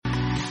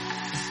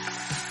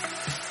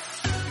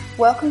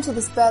Welcome to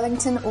this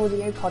Burlington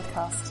audio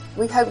podcast.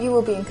 We hope you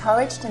will be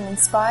encouraged and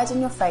inspired in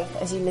your faith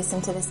as you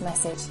listen to this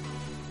message.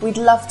 We'd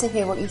love to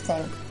hear what you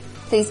think.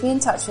 Please be in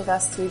touch with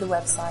us through the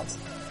website.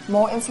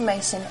 More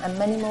information and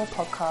many more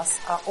podcasts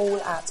are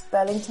all at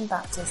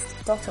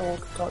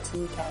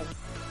burlingtonbaptist.org.uk.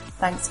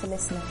 Thanks for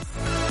listening.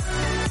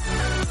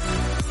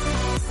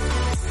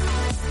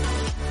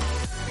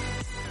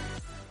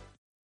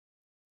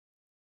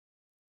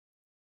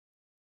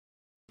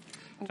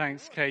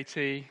 Thanks,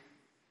 Katie.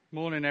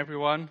 Morning,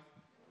 everyone.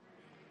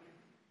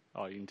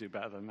 Oh, you can do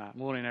better than that.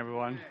 Morning,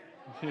 everyone.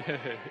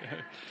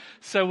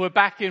 So we're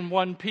back in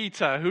 1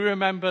 Peter. Who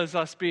remembers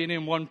us being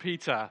in 1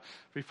 Peter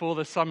before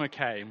the summer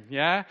came?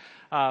 Yeah?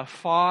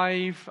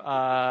 5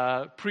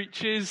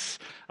 preaches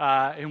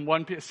in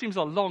 1 Peter. It seems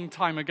a long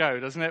time ago,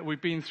 doesn't it?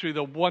 We've been through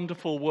the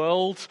wonderful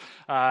world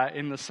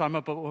in the summer,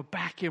 but we're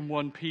back in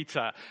 1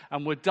 Peter.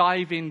 And we're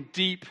diving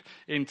deep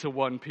into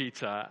 1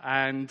 Peter.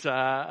 And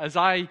as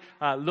I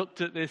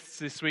looked at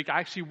this week, I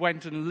actually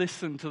went and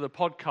listened to the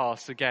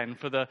podcast again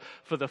for the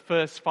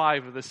first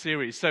 5 of the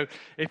series. So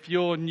if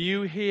you're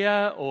new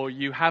here or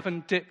you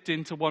haven't dipped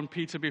into 1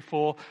 Peter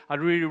before, I'd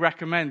really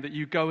recommend that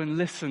you go and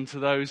listen to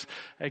those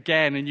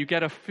again and you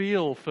get a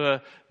feel for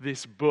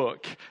this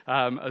book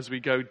as we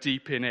go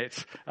deep in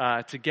it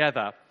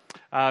together.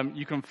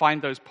 You can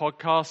find those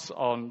podcasts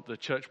on the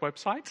church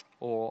website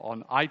or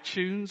on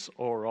iTunes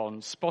or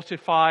on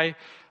Spotify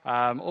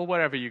or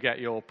wherever you get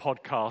your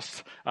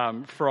podcasts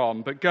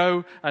from. But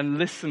go and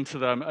listen to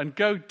them and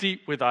go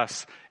deep with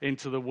us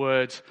into the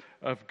Word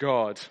of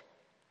God.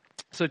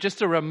 So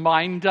just a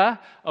reminder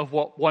of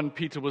what 1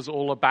 Peter was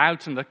all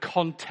about and the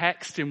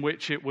context in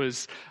which it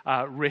was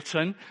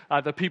written.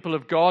 The people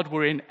of God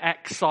were in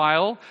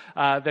exile.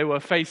 They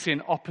were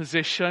facing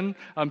opposition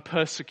and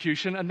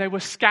persecution, and they were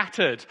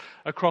scattered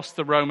across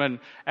the Roman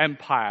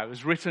Empire. It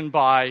was written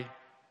by...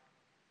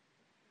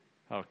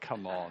 Oh,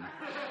 come on.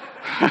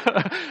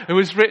 It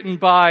was written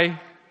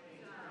by...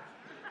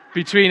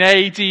 between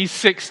AD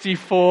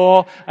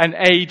 64 and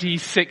AD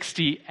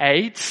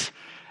 68.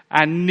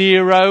 And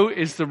Nero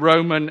is the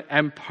Roman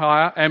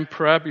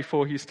emperor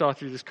before he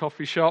started his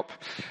coffee shop.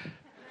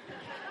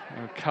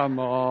 Oh, come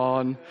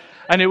on.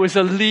 And it was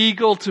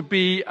illegal to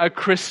be a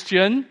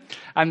Christian,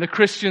 and the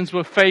Christians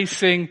were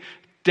facing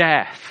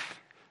death.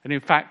 And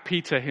in fact,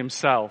 Peter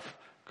himself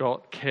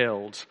got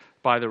killed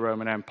by the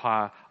Roman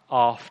Empire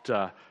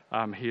after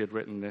he had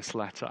written this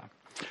letter.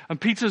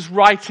 And Peter's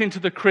writing to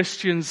the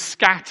Christians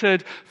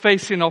scattered,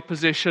 facing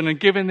opposition, and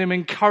giving them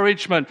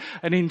encouragement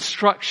and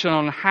instruction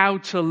on how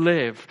to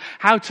live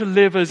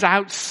as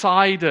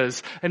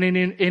outsiders and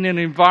in an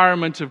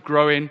environment of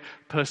growing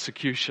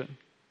persecution.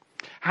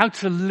 How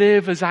to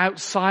live as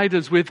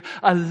outsiders with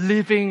a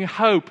living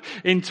hope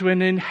into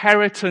an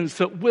inheritance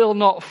that will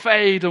not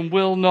fade and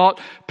will not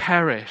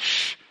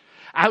perish.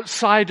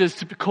 Outsiders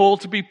to be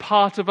called to be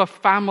part of a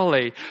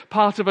family,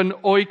 part of an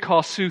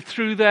oikos who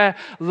through their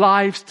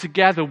lives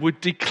together would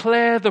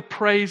declare the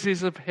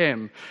praises of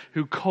him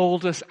who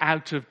called us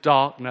out of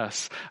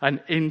darkness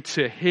and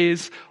into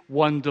his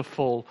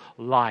wonderful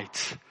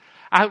light.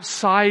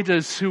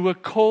 Outsiders who were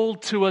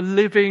called to a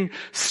living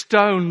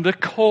stone, the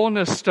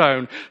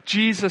cornerstone,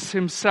 Jesus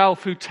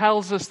himself, who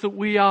tells us that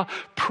we are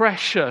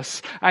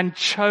precious and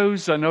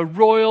chosen, a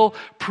royal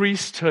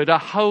priesthood, a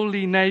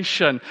holy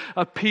nation,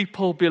 a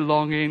people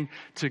belonging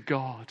to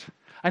God.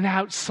 And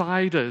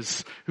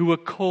outsiders who were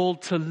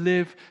called to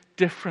live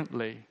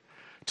differently,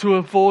 to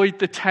avoid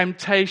the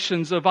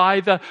temptations of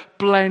either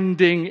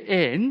blending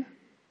in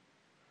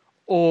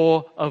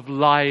or of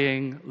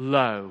lying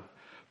low,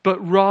 but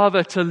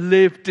rather to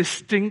live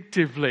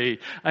distinctively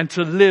and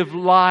to live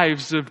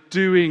lives of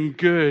doing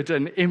good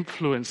and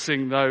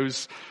influencing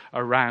those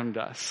around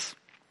us.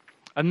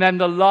 And then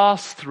the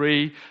last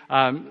 3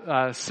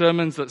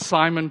 sermons that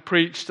Simon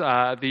preached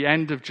at the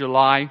end of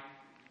July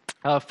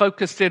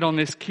focused in on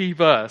this key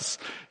verse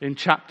in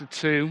chapter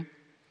 2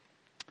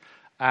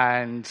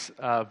 and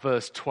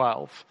verse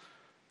 12.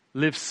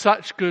 Live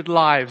such good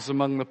lives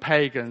among the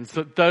pagans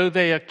that though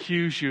they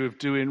accuse you of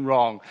doing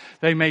wrong,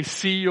 they may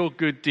see your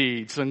good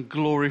deeds and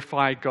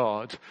glorify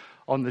God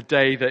on the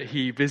day that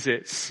he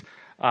visits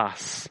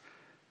us.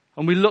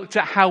 And we looked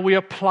at how we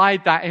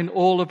applied that in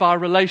all of our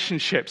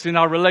relationships, in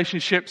our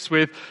relationships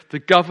with the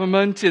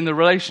government, in the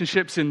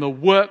relationships in the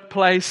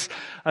workplace,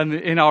 and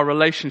in our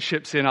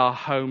relationships in our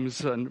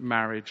homes and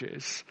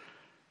marriages.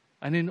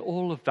 And in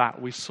all of that,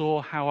 we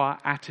saw how our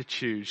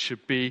attitude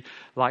should be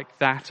like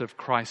that of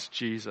Christ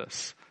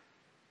Jesus.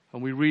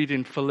 And we read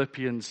in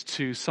Philippians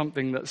 2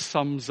 something that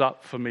sums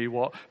up for me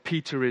what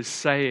Peter is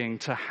saying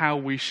to how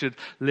we should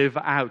live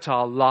out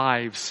our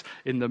lives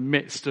in the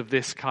midst of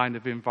this kind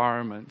of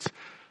environment.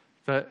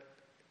 That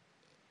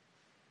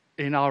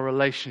in our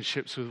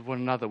relationships with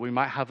one another, we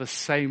might have the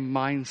same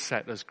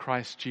mindset as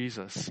Christ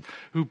Jesus,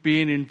 who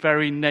being in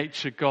very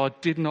nature God,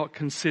 did not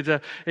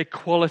consider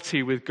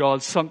equality with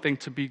God something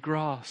to be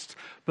grasped,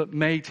 but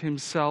made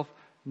himself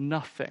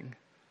nothing,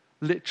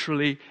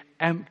 literally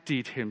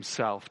emptied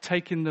himself,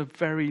 taking the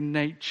very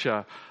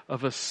nature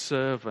of a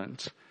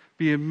servant,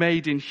 being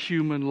made in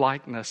human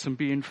likeness and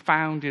being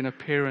found in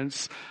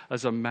appearance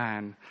as a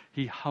man,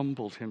 he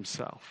humbled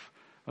himself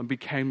and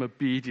became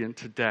obedient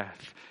to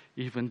death,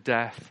 even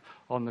death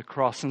on the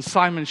cross. And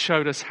Simon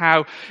showed us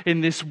how in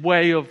this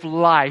way of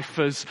life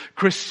as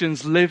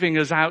Christians living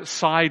as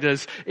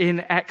outsiders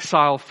in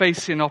exile,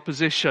 facing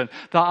opposition,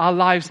 that our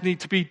lives need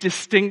to be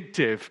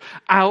distinctive,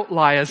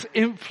 outliers,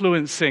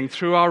 influencing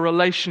through our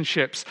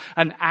relationships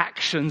and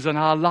actions and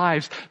our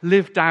lives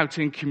lived out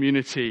in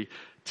community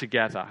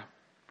together.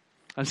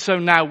 And so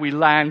now we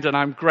land, and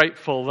I'm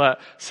grateful that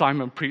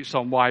Simon preached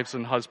on wives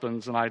and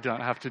husbands and I don't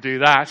have to do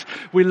that.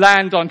 We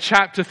land on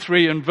chapter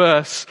 3 and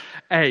verse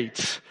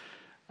 8.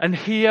 And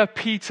here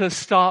Peter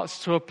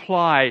starts to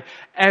apply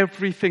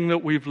everything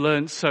that we've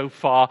learned so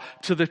far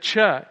to the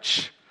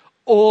church.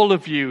 All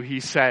of you, he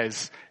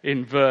says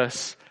in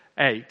verse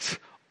 8.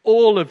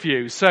 All of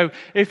you. So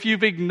if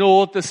you've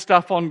ignored the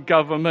stuff on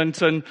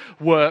government and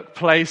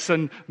workplace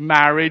and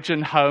marriage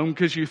and home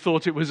because you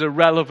thought it was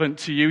irrelevant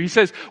to you, he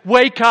says,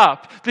 wake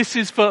up. This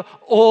is for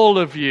all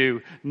of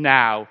you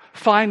now.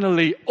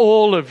 Finally,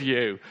 all of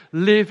you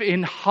live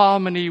in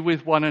harmony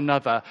with one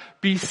another.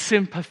 Be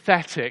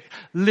sympathetic.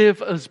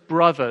 Love as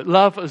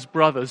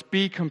brothers.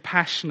 Be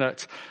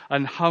compassionate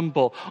and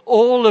humble.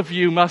 All of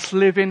you must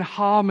live in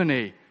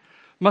harmony.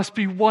 Must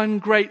be one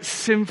great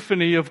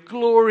symphony of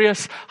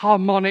glorious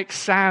harmonic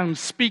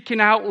sounds,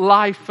 speaking out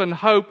life and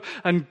hope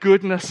and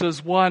goodness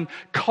as one,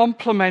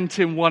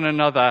 complementing one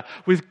another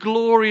with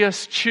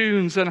glorious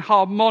tunes and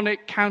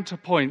harmonic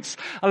counterpoints,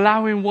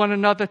 allowing one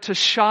another to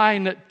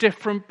shine at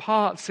different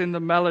parts in the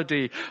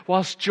melody,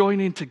 whilst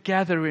joining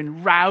together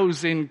in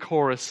rousing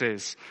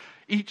choruses,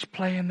 each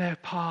playing their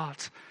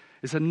part.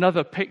 Is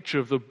another picture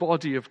of the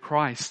body of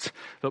Christ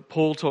that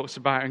Paul talks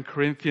about in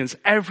Corinthians.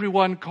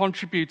 Everyone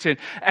contributing,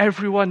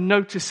 everyone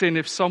noticing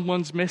if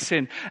someone's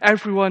missing,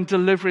 everyone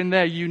delivering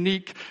their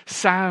unique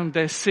sound,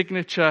 their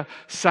signature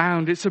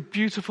sound. It's a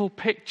beautiful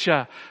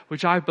picture,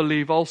 which I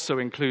believe also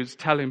includes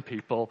telling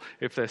people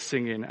if they're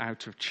singing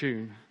out of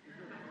tune.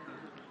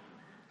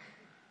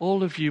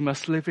 All of you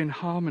must live in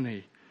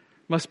harmony.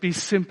 Must be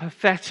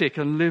sympathetic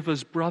and live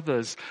as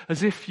brothers,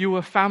 as if you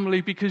were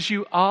family, because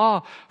you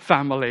are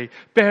family,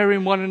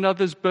 bearing one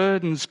another's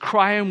burdens,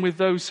 crying with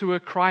those who are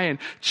crying,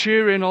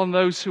 cheering on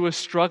those who are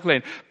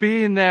struggling,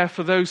 being there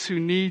for those who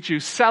need you,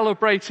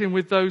 celebrating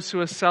with those who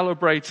are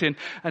celebrating,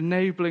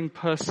 enabling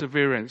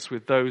perseverance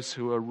with those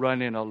who are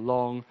running a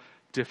long,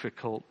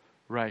 difficult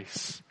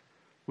race.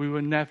 We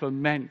were never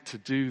meant to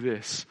do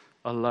this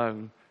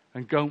alone,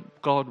 and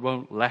God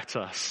won't let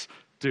us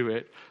do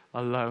it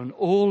alone.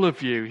 All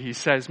of you, he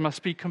says,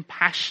 must be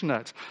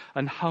compassionate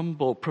and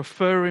humble,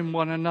 preferring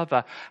one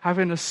another,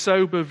 having a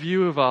sober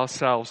view of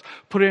ourselves,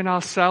 putting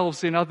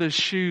ourselves in others'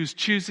 shoes,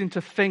 choosing to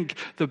think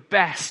the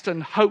best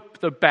and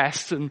hope the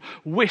best and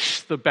wish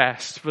the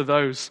best for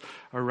those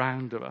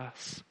around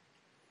us.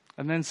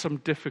 And then some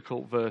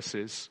difficult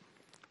verses.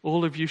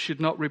 All of you should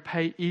not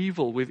repay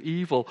evil with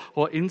evil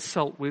or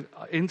insult with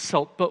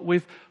insult, but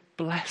with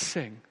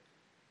blessing.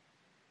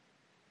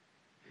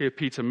 Here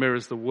Peter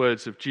mirrors the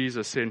words of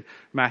Jesus in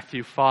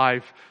Matthew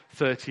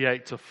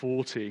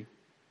 5:38-40.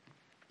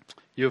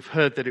 You have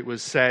heard that it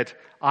was said,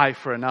 eye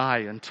for an eye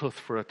and tooth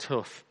for a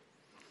tooth.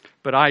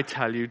 But I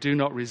tell you, do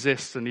not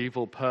resist an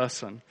evil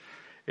person.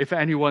 If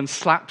anyone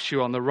slaps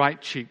you on the right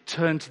cheek,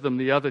 turn to them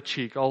the other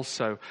cheek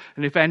also.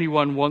 And if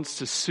anyone wants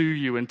to sue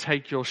you and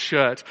take your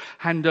shirt,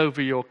 hand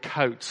over your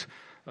coat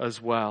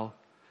as well.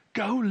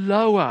 Go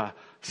lower,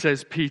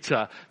 says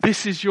Peter.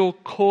 This is your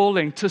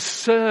calling, to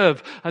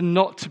serve and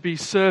not to be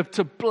served,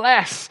 to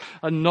bless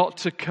and not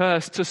to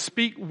curse, to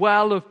speak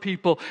well of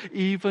people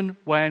even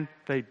when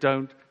they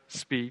don't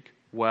speak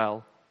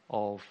well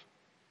of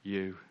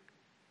you.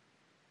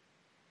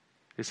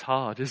 It's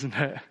hard, isn't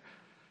it?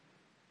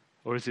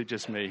 Or is it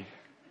just me?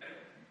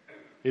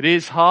 It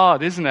is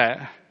hard, isn't it?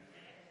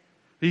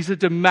 These are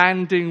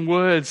demanding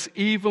words,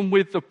 even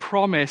with the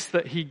promise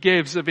that he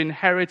gives of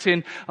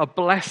inheriting a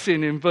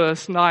blessing in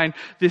verse 9.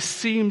 This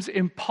seems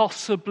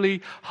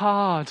impossibly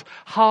hard.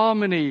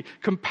 Harmony,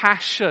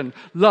 compassion,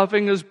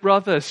 loving as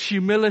brothers,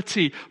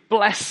 humility,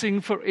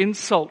 blessing for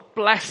insult,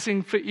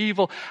 blessing for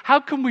evil. How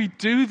can we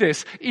do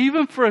this,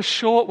 even for a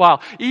short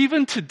while,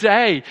 even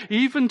today,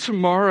 even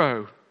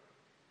tomorrow?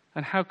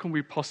 And how can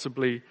we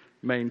possibly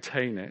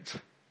maintain it?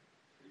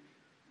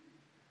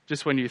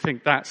 Just when you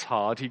think that's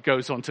hard, he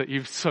goes on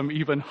to some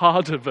even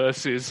harder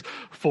verses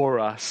for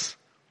us.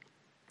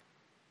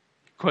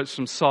 He quotes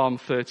from Psalm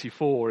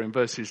 34 in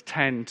verses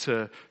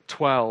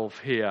 10-12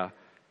 here.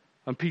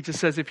 And Peter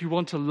says, if you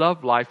want to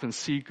love life and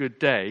see good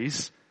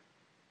days,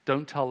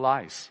 don't tell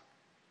lies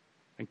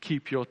and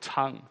keep your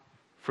tongue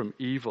from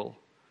evil.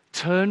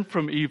 Turn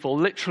from evil,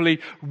 literally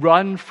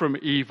run from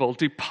evil,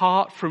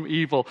 depart from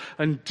evil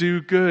and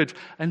do good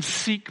and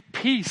seek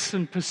peace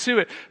and pursue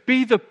it.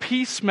 Be the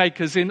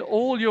peacemakers in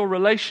all your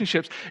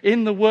relationships,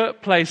 in the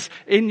workplace,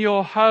 in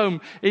your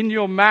home, in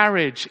your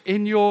marriage,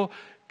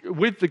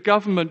 with the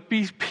government.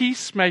 Be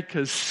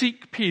peacemakers,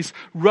 seek peace,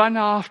 run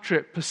after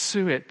it,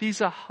 pursue it.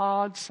 These are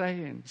hard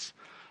sayings,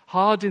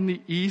 hard in the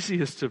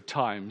easiest of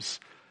times.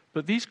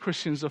 But these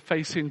Christians are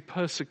facing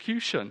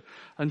persecution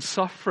and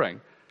suffering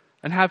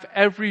and have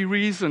every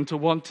reason to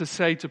want to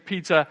say to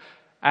Peter,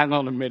 hang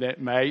on a minute,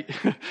 mate,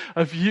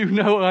 have you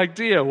no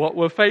idea what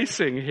we're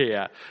facing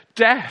here?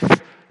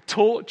 Death,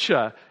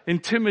 torture,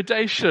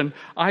 intimidation,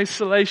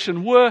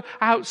 isolation. We're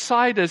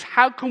outsiders.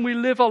 How can we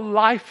live a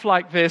life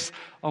like this?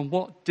 And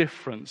what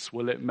difference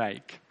will it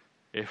make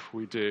if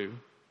we do?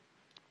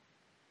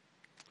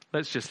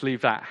 Let's just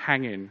leave that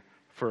hanging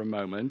for a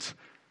moment,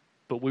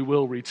 but we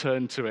will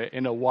return to it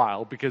in a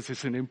while because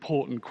it's an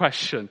important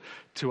question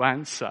to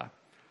answer.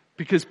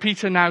 Because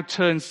Peter now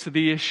turns to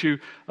the issue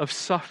of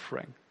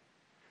suffering.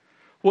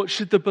 What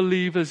should the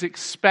believers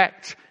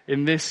expect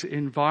in this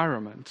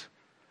environment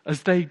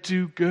as they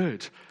do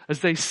good, as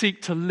they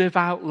seek to live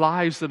out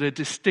lives that are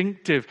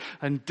distinctive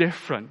and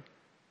different?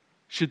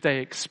 Should they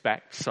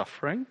expect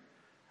suffering?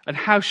 And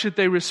how should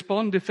they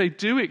respond if they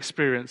do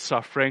experience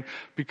suffering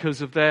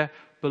because of their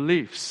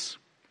beliefs?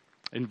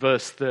 In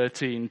verse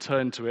 13,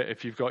 turn to it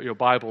if you've got your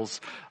Bibles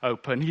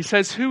open. He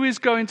says, who is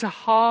going to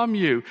harm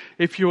you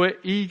if you are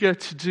eager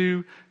to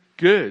do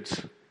good?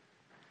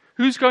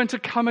 Who's going to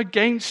come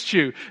against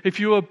you if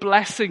you are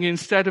blessing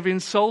instead of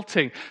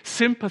insulting,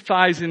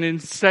 sympathizing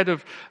instead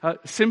of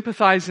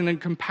sympathizing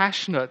and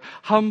compassionate,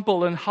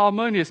 humble and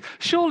harmonious?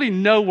 Surely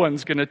no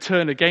one's going to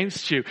turn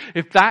against you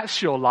if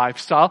that's your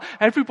lifestyle.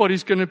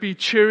 Everybody's going to be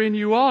cheering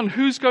you on.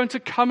 Who's going to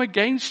come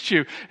against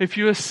you if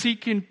you are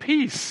seeking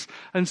peace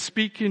and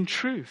speaking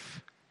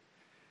truth?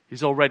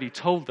 He's already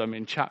told them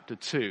in chapter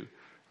 2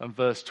 and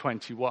verse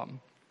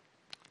 21.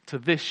 To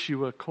this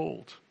you are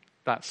called,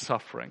 that's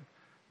suffering.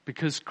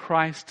 Because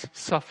Christ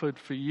suffered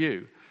for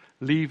you,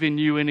 leaving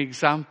you an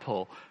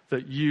example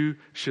that you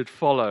should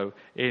follow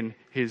in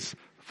his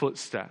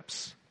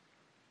footsteps.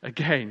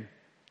 Again,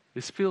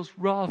 this feels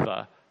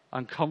rather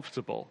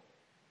uncomfortable.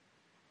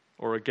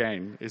 Or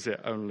again, is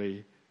it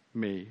only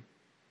me?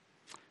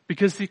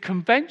 Because the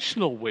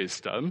conventional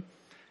wisdom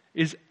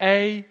is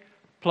A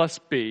plus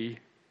B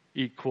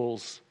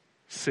equals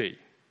C.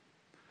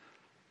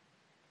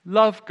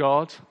 Love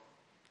God,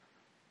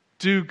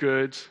 do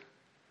good,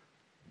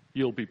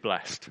 you'll be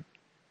blessed.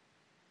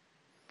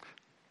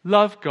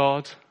 Love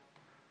God,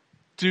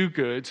 do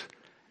good,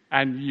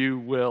 and you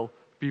will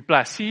be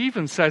blessed. He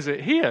even says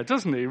it here,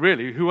 doesn't he,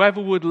 really?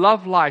 Whoever would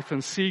love life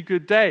and see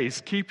good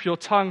days, keep your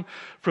tongue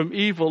from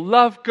evil.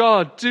 Love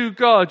God, do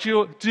good,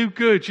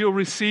 you'll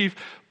receive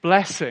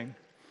blessing.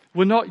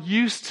 We're not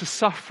used to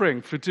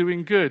suffering for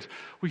doing good.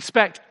 We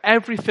expect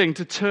everything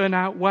to turn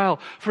out well,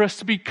 for us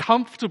to be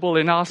comfortable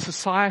in our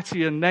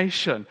society and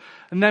nation,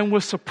 and then we're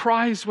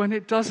surprised when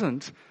it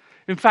doesn't.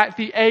 In fact,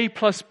 the A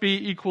plus B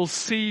equals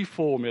C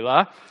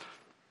formula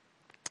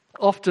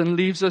often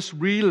leaves us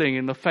reeling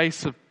in the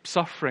face of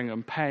suffering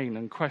and pain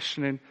and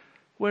questioning,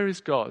 where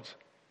is God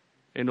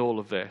in all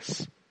of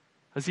this?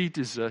 Has he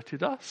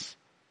deserted us?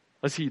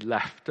 Has he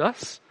left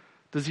us?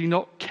 Does he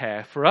not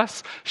care for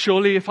us?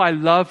 Surely if I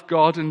love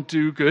God and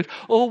do good,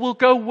 all will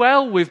go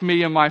well with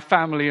me and my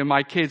family and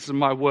my kids and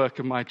my work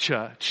and my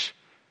church.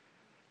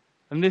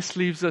 And this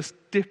leaves us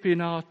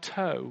dipping our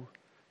toe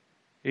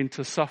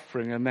into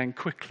suffering and then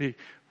quickly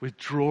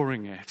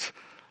withdrawing it,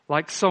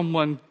 like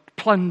someone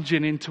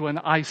plunging into an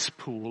ice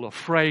pool,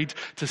 afraid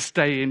to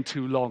stay in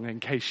too long in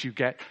case you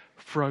get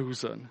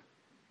frozen.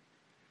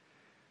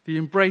 The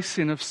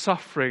embracing of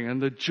suffering and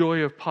the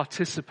joy of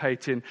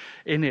participating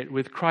in it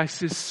with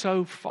Christ is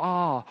so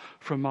far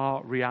from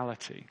our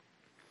reality.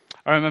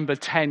 I remember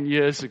 10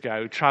 years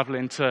ago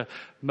traveling to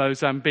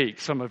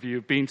Mozambique. Some of you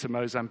have been to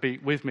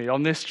Mozambique with me.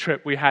 On this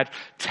trip, we had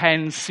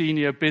 10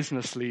 senior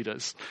business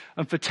leaders.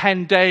 And for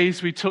 10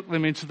 days, we took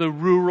them into the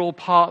rural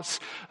parts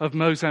of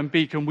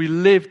Mozambique. And we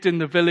lived in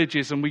the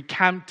villages and we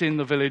camped in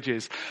the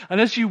villages. And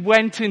as you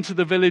went into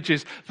the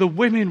villages, the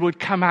women would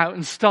come out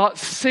and start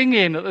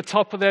singing at the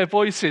top of their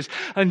voices.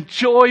 And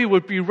joy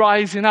would be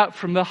rising up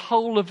from the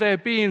whole of their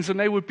beings. And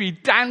they would be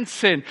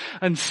dancing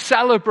and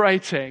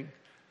celebrating.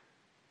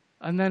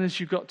 And then as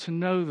you got to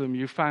know them,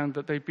 you found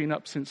that they'd been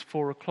up since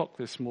 4 o'clock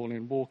this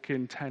morning,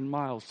 walking 10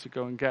 miles to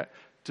go and get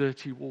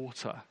dirty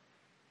water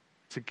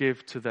to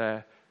give to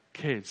their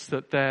kids,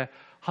 that their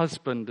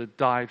husband had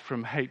died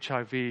from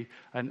HIV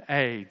and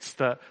AIDS,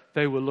 that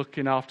they were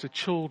looking after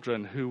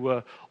children who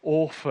were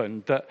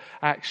orphaned, that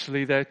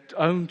actually their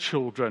own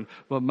children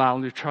were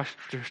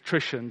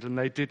malnutritioned and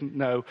they didn't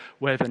know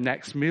where the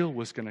next meal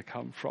was going to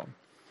come from.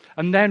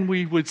 And then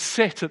we would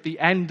sit at the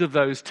end of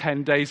those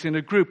 10 days in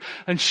a group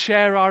and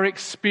share our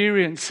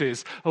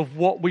experiences of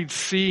what we'd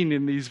seen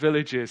in these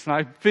villages. And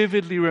I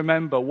vividly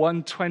remember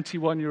one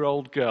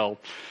 21-year-old girl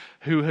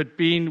who had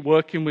been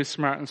working with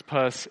Samaritan's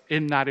Purse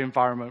in that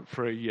environment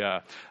for a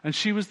year. And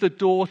she was the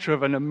daughter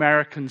of an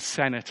American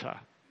senator.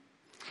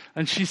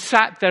 And she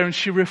sat there and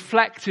she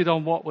reflected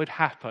on what had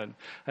happened.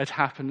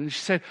 And she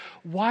said,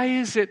 why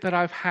is it that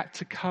I've had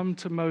to come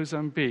to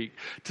Mozambique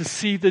to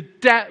see the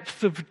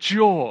depth of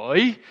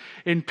joy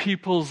in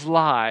people's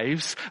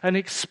lives and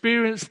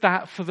experience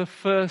that for the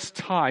first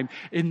time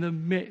in the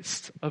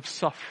midst of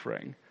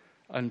suffering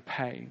and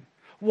pain?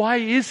 Why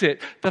is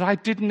it that I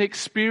didn't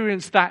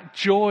experience that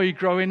joy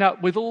growing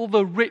up with all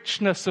the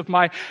richness of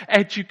my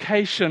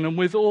education and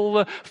with all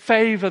the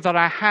favor that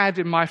I had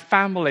in my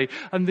family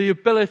and the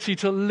ability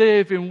to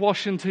live in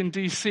Washington,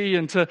 D.C.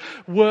 and to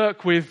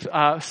work with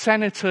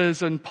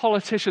senators and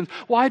politicians?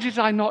 Why did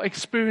I not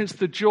experience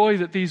the joy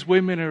that these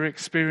women are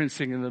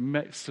experiencing in the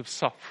midst of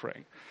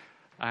suffering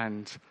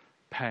and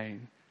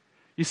pain?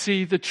 You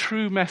see, the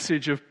true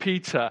message of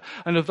Peter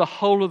and of the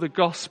whole of the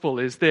gospel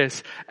is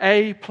this: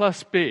 A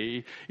plus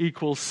B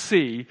equals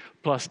C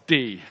plus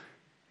D.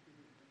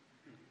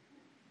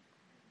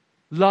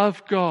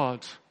 Love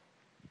God,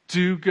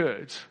 do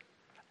good,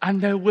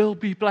 and there will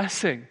be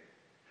blessing.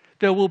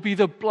 There will be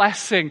the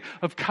blessing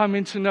of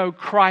coming to know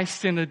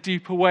Christ in a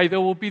deeper way.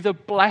 There will be the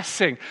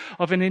blessing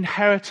of an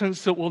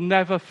inheritance that will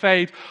never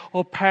fade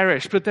or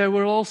perish. But there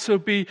will also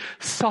be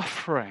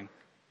suffering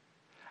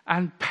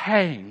and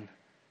pain.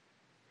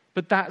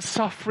 But that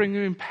suffering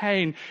and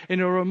pain, in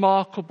a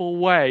remarkable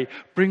way,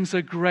 brings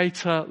a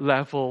greater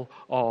level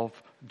of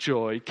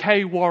joy.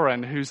 Kay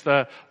Warren, who's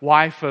the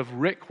wife of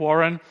Rick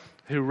Warren,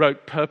 who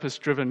wrote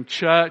Purpose-Driven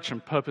Church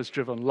and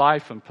Purpose-Driven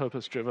Life and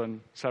Purpose-Driven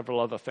several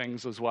other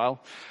things as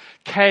well.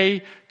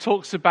 Kay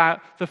talks about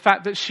the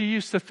fact that she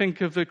used to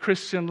think of the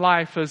Christian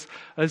life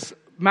as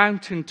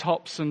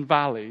mountaintops and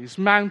valleys,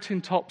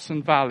 mountaintops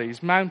and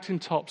valleys,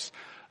 mountaintops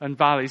and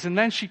valleys. And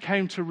then she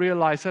came to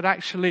realize that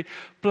actually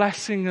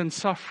blessing and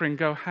suffering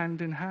go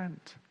hand in hand.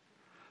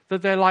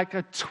 That they're like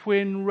a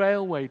twin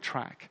railway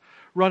track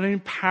running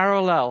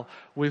parallel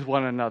with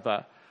one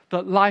another.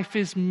 That life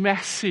is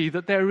messy,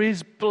 that there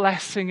is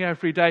blessing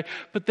every day,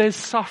 but there's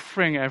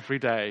suffering every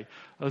day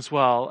as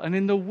well. And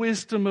in the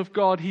wisdom of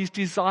God, He's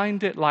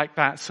designed it like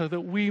that so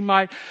that we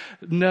might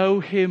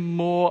know Him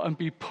more and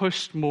be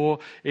pushed more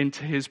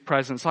into His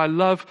presence. I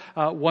love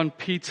 1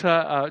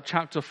 Peter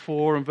chapter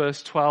 4 and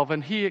verse 12,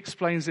 and he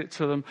explains it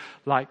to them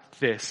like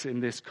this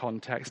in this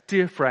context.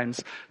 Dear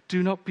friends,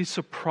 do not be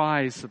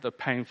surprised at the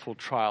painful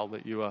trial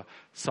that you are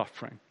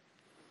suffering,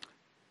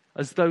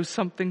 as though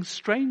something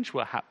strange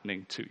were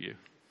happening to you.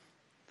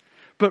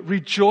 But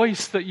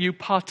rejoice that you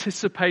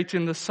participate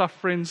in the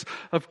sufferings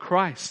of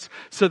Christ,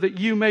 so that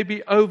you may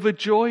be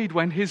overjoyed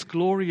when His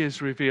glory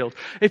is revealed.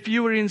 If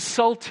you are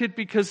insulted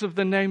because of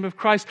the name of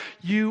Christ,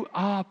 you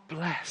are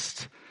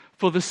blessed,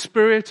 for the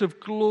Spirit of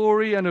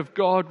glory and of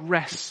God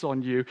rests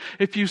on you.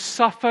 If you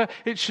suffer,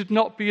 it should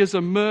not be as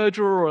a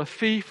murderer or a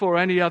thief or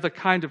any other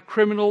kind of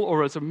criminal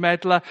or as a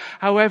meddler.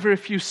 However,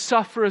 if you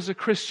suffer as a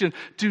Christian,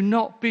 do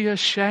not be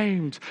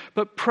ashamed,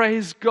 but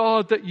praise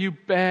God that you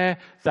bear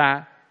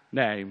that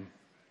name.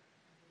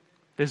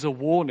 There's a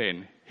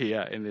warning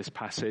here in this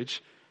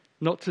passage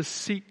not to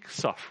seek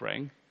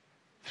suffering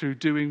through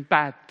doing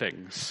bad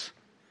things.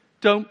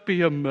 Don't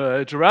be a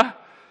murderer.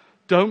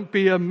 Don't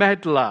be a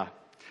meddler.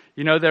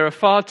 You know, there are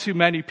far too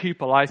many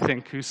people, I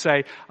think, who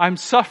say, I'm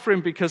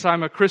suffering because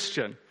I'm a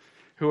Christian,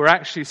 who are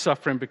actually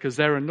suffering because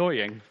they're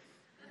annoying.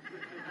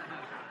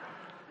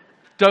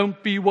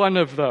 Don't be one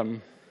of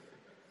them.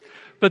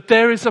 But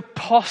there is a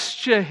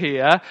posture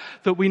here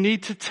that we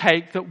need to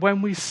take, that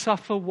when we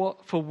suffer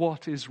for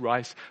what is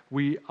right,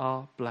 we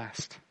are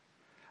blessed.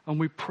 And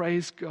we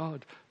praise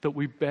God that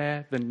we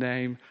bear the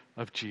name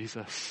of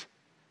Jesus.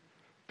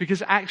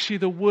 Because actually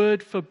the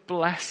word for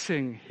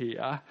blessing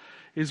here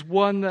is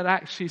one that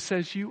actually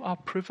says you are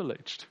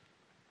privileged.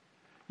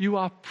 You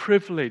are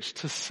privileged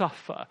to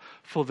suffer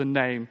for the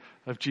name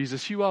of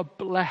Jesus. You are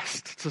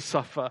blessed to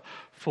suffer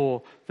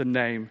for the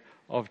name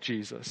of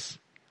Jesus.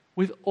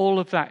 With all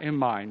of that in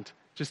mind,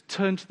 just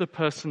turn to the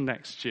person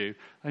next to you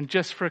and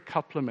just for a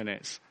couple of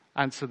minutes,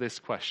 answer this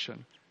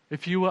question.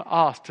 If you were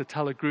asked to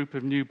tell a group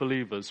of new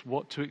believers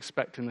what to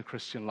expect in the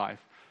Christian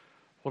life,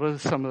 what are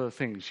some of the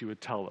things you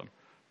would tell them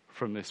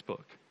from this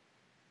book?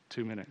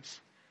 2 minutes.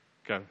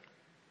 Go.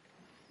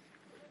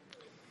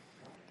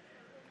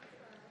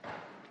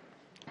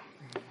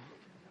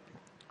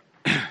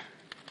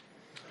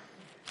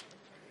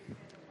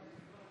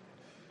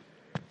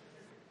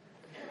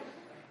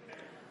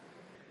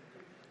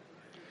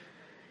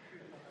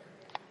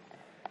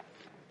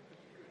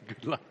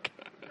 Good luck.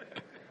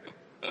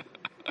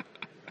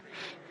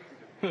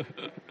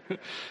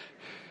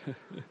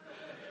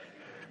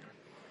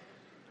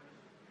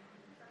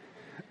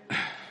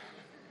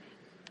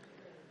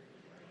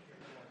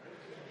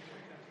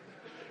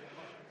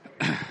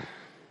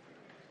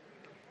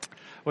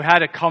 We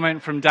had a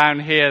comment from down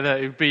here that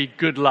it would be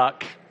good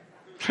luck,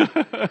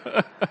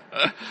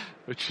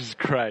 which is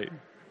great.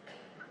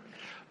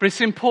 But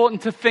it's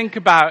important to think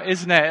about,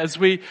 isn't it, as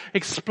we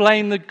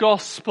explain the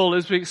gospel,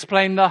 as we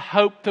explain the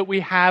hope that we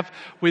have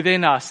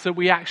within us, that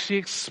we actually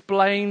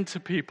explain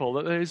to people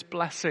that there is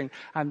blessing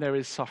and there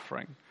is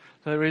suffering.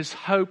 There is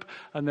hope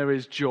and there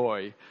is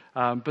joy,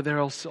 but there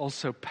is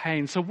also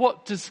pain. So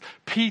what does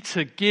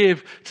Peter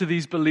give to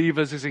these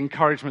believers as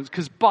encouragements?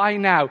 Because by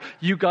now,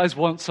 you guys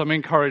want some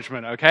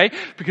encouragement, okay?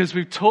 Because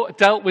we've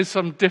dealt with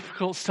some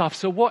difficult stuff.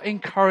 So what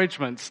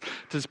encouragements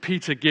does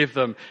Peter give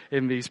them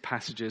in these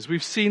passages?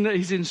 We've seen that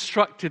he's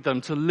instructed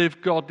them to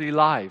live godly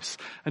lives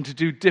and to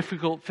do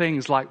difficult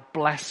things like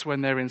bless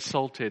when they're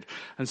insulted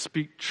and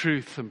speak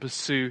truth and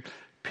pursue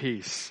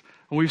peace.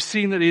 And we've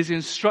seen that he's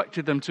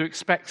instructed them to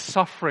expect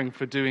suffering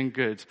for doing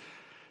good.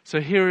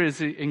 So here is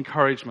the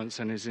encouragements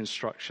and his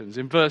instructions.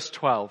 In verse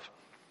 12,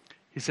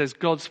 he says,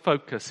 God's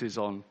focus is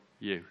on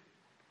you.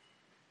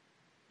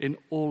 In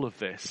all of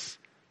this,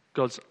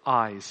 God's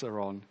eyes are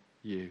on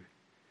you.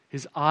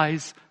 His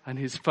eyes and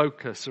his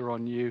focus are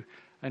on you,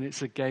 and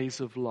it's a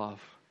gaze of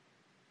love.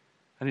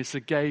 And it's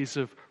a gaze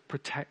of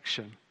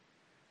protection.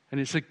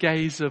 And it's a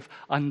gaze of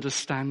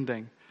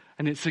understanding.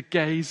 And it's a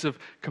gaze of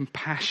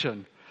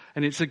compassion.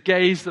 And it's a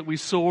gaze that we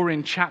saw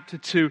in chapter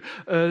 2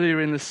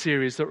 earlier in the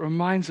series that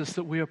reminds us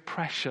that we are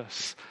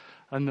precious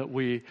and that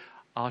we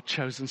are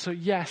chosen. So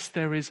yes,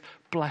 there is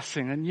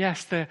blessing and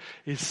yes, there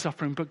is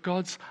suffering, but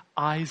God's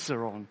eyes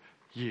are on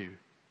you.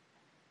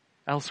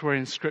 Elsewhere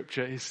in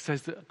Scripture, it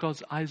says that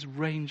God's eyes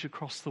range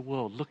across the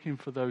world, looking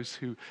for those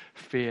who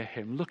fear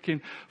him,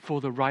 looking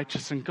for the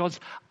righteous. And God's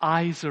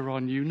eyes are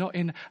on you, not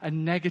in a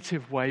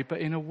negative way,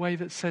 but in a way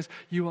that says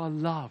you are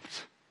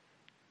loved,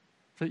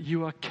 that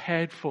you are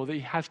cared for, that he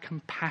has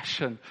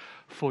compassion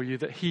for you,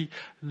 that he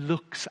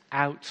looks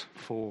out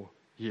for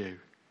you.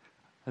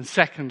 And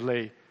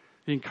secondly,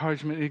 the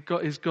encouragement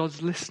is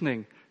God's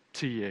listening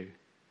to you.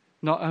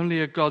 Not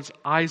only are God's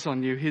eyes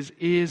on you, his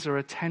ears are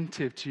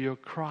attentive to your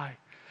cry.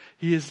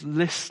 He is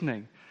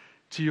listening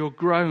to your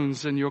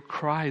groans and your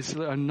cries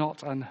that are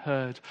not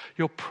unheard.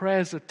 Your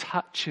prayers are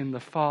touching the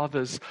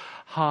Father's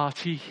heart.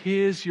 He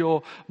hears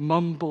your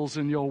mumbles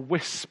and your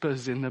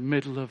whispers in the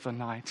middle of the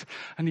night.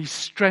 And he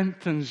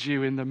strengthens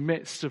you in the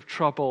midst of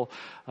trouble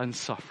and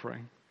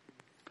suffering.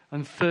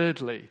 And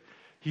thirdly,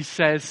 he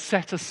says,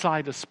 set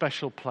aside a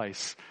special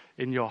place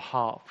in your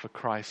heart for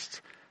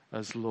Christ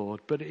as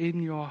Lord. But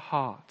in your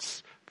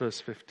hearts,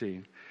 verse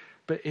 15,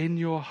 but in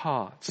your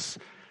hearts,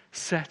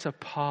 set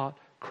apart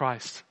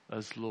Christ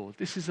as Lord.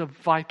 This is a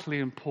vitally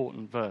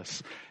important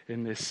verse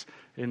in this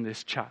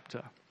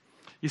chapter.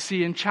 You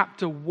see, in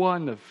chapter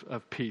 1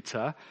 of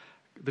Peter,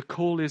 the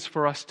call is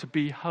for us to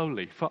be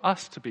holy, for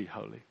us to be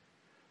holy,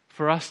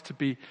 for us to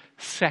be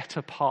set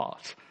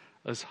apart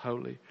as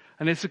holy.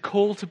 And it's a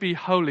call to be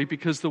holy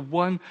because the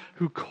one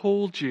who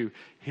called you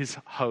is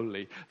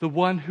holy. The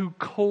one who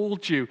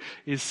called you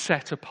is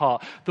set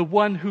apart. The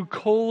one who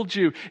called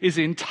you is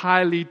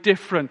entirely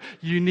different,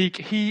 unique.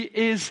 He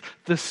is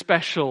the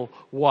special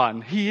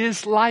one. He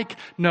is like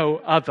no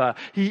other.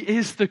 He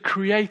is the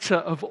creator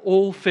of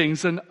all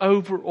things and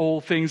over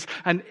all things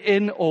and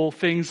in all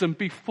things and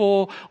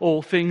before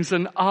all things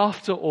and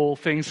after all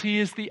things. He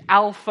is the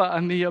Alpha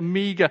and the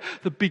Omega,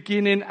 the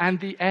beginning and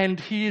the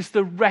end. He is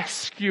the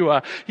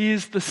rescuer. He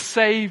is the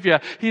Savior.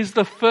 He is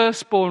the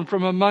firstborn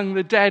from among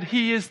the dead.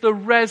 He is the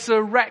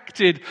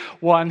resurrected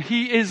one.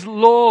 He is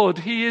Lord.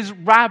 He is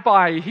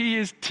Rabbi. He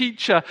is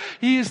teacher.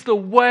 He is the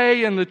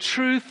way and the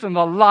truth and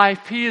the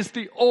life. He is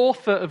the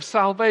author of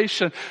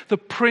salvation, the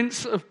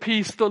Prince of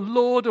Peace, the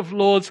Lord of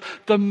Lords,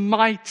 the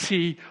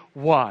mighty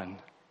one.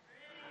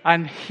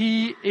 And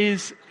he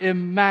is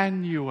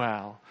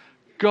Emmanuel,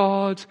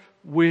 God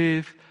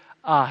with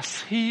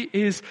us. He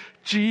is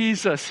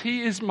Jesus.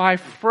 He is my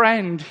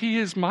friend. He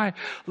is my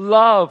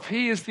love.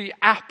 He is the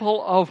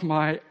apple of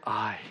my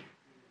eye.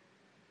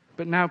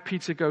 But now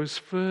Peter goes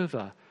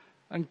further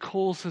and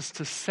calls us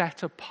to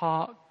set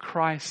apart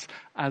Christ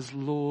as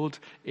Lord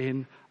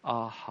in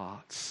our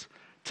hearts.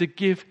 To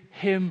give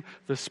him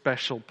the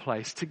special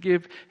place, to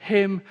give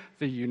him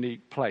the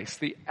unique place,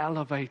 the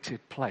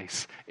elevated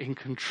place in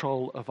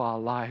control of our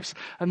lives.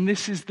 And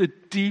this is the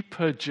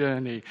deeper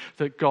journey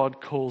that God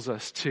calls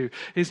us to.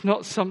 It's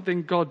not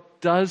something God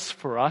does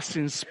for us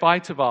in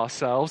spite of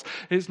ourselves.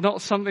 It's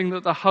not something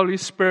that the Holy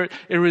Spirit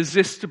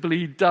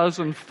irresistibly does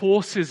and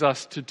forces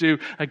us to do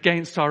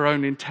against our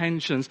own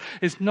intentions.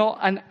 It's not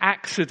an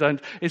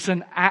accident. It's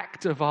an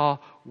act of our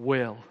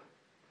will.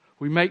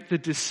 We make the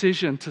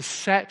decision to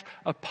set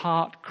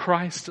apart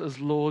Christ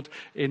as Lord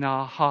in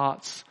our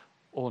hearts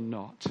or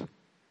not.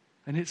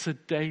 And it's a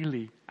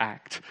daily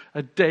act,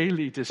 a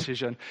daily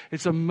decision.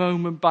 It's a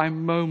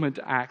moment-by-moment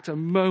act, a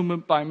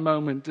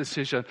moment-by-moment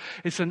decision.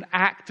 It's an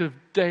act of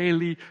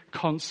daily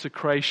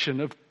consecration,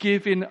 of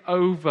giving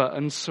over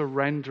and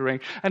surrendering.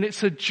 And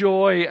it's a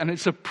joy and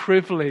it's a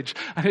privilege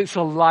and it's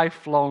a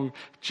lifelong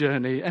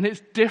journey. And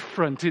it's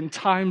different in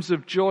times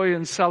of joy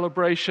and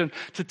celebration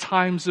to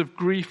times of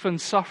grief and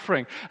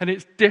suffering. And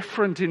it's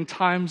different in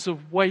times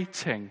of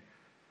waiting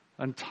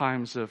and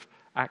times of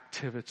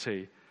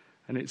activity.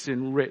 And it's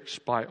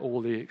enriched by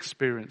all the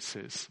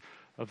experiences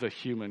of the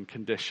human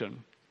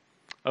condition.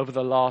 Over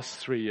the last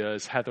 3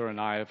 years, Heather and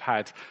I have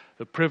had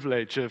the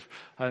privilege of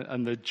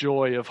and the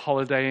joy of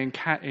holidaying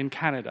in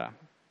Canada.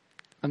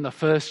 And the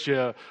first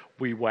year,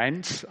 we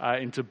went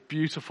into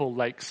beautiful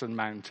lakes and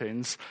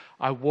mountains,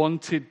 I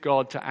wanted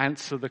God to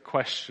answer the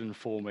question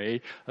for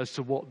me as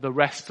to what the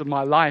rest of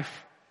my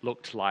life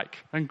looked like.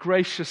 And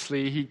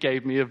graciously, he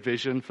gave me a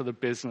vision for the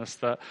business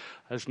that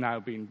has now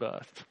been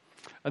birthed.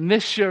 And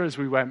this year, as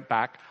we went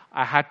back,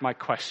 I had my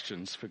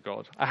questions for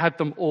God. I had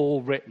them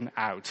all written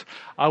out.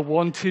 I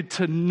wanted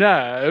to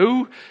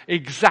know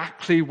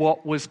exactly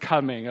what was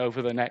coming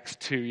over the next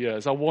 2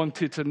 years. I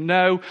wanted to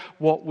know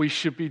what we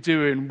should be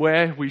doing,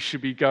 where we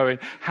should be going,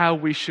 how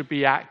we should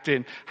be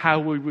acting, how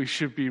we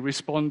should be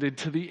responding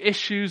to the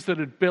issues that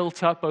had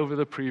built up over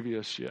the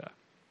previous year.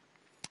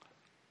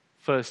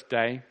 First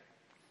day,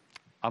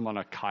 I'm on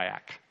a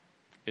kayak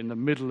in the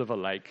middle of a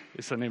lake.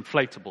 It's an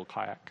inflatable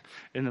kayak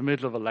in the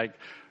middle of a lake,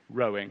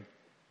 rowing.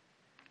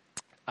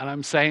 And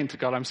I'm saying to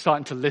God, I'm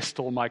starting to list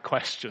all my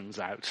questions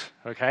out,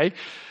 okay?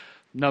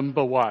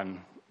 Number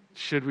one,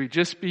 should we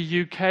just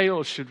be UK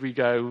or should we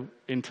go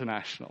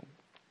international?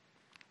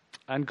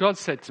 And God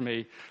said to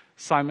me,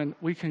 Simon,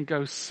 we can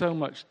go so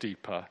much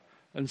deeper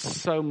and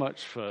so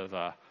much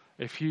further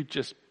if you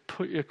just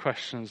put your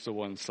questions to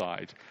one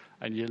side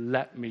and you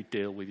let me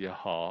deal with your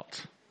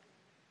heart.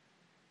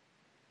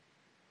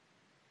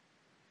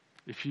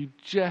 If you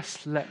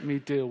just let me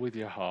deal with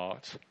your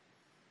heart,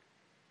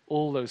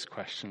 all those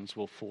questions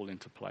will fall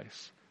into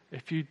place.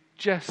 If you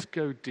just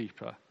go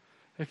deeper,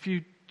 if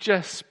you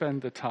just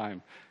spend the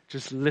time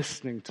just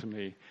listening to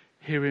me,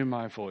 hearing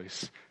my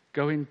voice,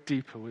 going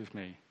deeper with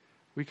me,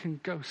 we can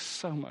go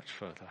so much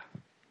further.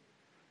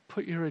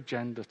 Put your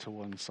agenda to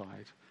one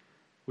side.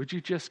 Would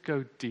you just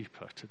go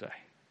deeper today?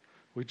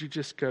 Would you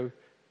just go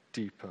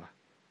deeper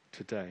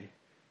today?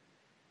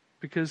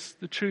 Because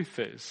the truth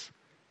is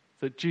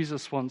that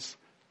Jesus wants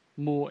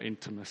more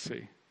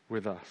intimacy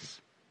with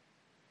us.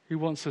 He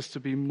wants us to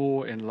be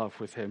more in love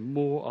with him,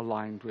 more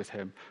aligned with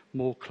him,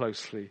 more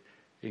closely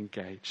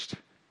engaged.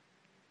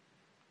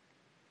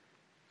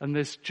 And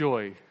this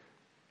joy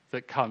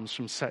that comes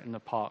from setting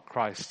apart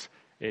Christ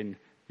in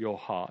your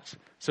heart.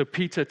 So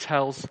Peter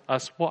tells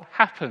us what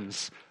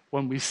happens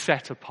when we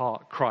set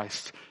apart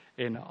Christ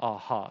in our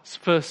hearts.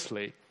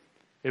 Firstly,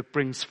 it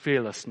brings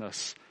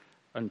fearlessness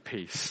and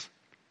peace.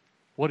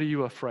 What are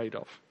you afraid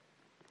of?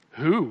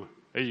 Who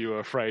are you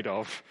afraid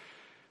of?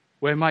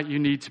 Where might you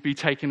need to be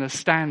taking a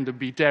stand and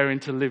be daring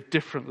to live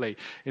differently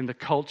in the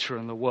culture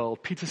and the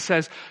world? Peter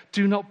says,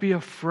 do not be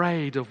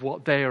afraid of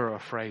what they are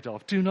afraid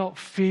of. Do not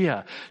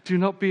fear. Do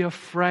not be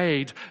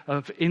afraid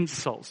of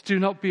insults. Do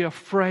not be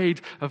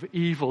afraid of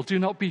evil. Do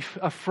not be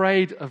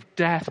afraid of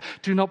death.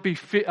 Do not be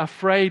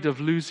afraid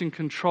of losing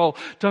control.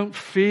 Don't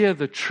fear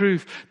the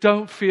truth.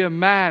 Don't fear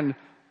man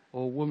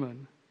or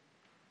woman.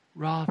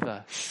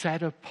 Rather,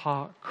 set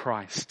apart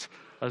Christ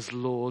as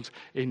Lord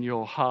in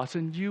your heart,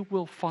 and you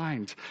will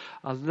find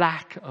a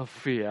lack of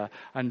fear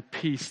and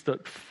peace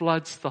that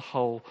floods the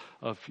whole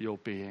of your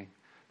being.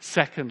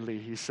 Secondly,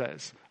 he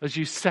says, as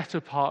you set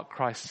apart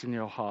Christ in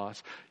your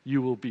heart,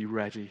 you will be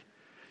ready.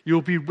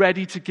 You'll be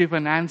ready to give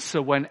an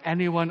answer when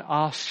anyone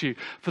asks you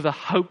for the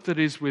hope that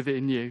is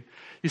within you.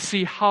 You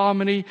see,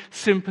 harmony,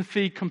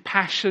 sympathy,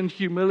 compassion,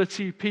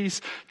 humility, peace,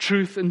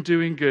 truth, and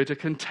doing good are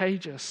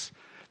contagious.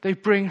 They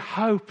bring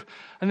hope,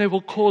 and they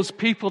will cause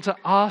people to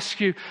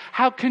ask you,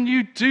 how can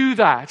you do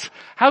that?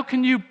 How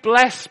can you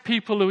bless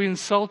people who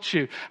insult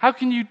you? How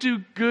can you do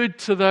good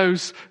to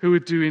those who are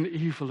doing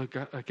evil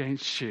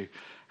against you?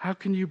 How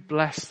can you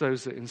bless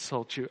those that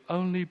insult you?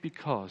 Only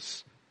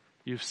because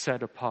you've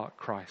set apart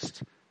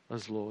Christ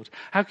as Lord.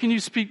 How can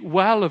you speak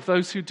well of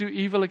those who do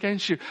evil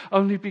against you?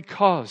 Only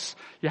because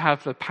you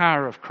have the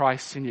power of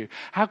Christ in you.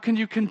 How can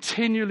you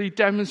continually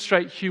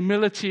demonstrate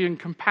humility and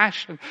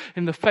compassion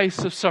in the face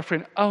of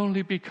suffering?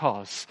 Only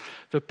because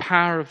the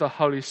power of the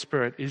Holy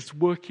Spirit is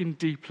working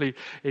deeply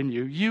in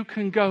you. You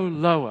can go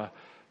lower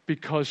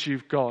because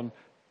you've gone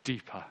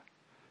deeper.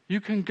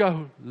 You can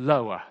go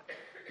lower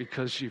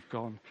because you've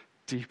gone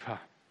deeper.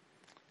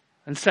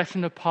 And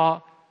setting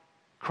apart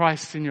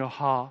Christ in your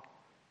heart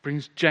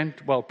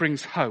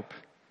brings hope.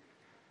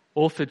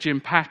 Author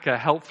Jim Packer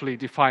helpfully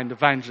defined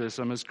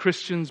evangelism as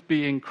Christians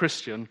being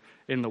Christian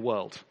in the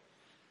world.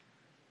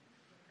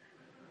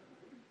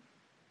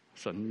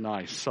 It's a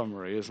nice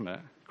summary, isn't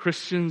it?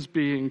 Christians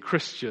being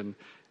Christian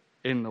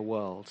in the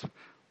world.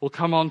 We'll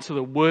come on to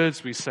the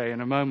words we say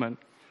in a moment.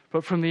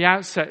 But from the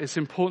outset, it's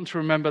important to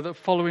remember that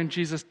following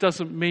Jesus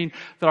doesn't mean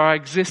that our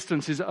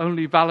existence is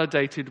only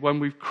validated when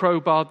we've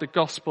crowbarred the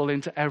gospel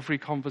into every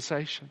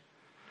conversation.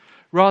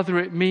 Rather,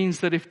 it means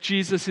that if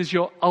Jesus is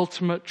your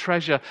ultimate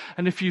treasure,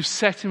 and if you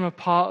set him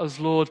apart as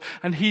Lord,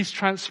 and he's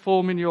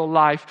transforming your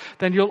life,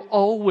 then you'll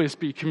always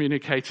be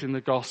communicating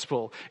the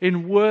gospel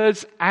in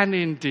words and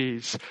in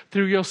deeds,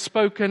 through your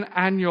spoken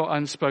and your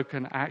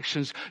unspoken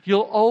actions.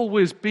 You'll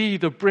always be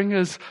the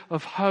bringers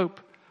of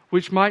hope,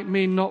 which might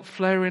mean not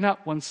flaring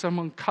up when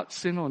someone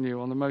cuts in on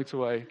you on the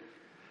motorway,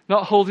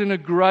 not holding a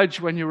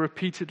grudge when you're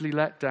repeatedly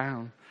let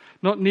down,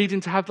 not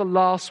needing to have the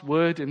last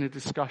word in a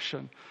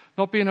discussion,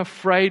 not being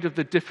afraid of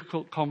the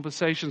difficult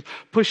conversations,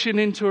 pushing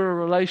into a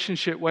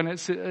relationship when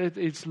it's at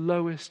its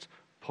lowest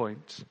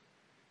point.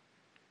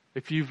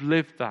 if you've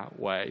lived that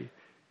way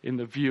in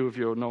the view of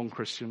your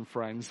non-Christian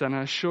friends, then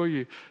I assure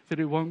you that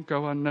it won't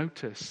go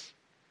unnoticed.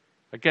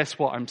 I guess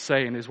what I'm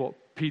saying is what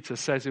Peter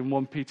says in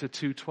 1 Peter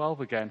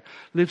 2:12 again.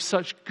 Live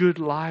such good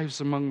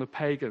lives among the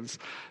pagans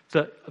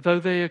that though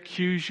they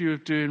accuse you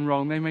of doing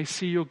wrong, they may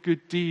see your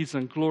good deeds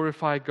and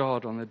glorify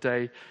God on the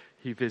day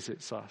he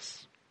visits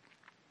us.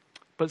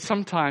 But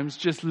sometimes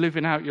just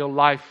living out your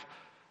life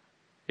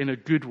in a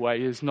good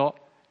way is not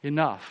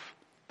enough.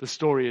 The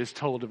story is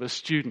told of a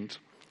student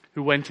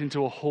who went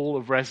into a hall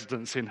of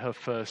residence in her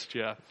first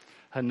year.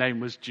 Her name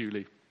was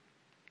Julie.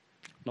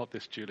 Not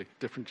this Julie,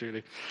 different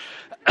Julie.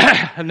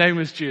 Her name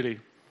was Julie.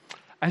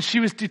 And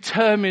she was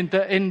determined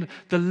that in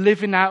the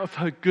living out of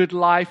her good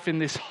life in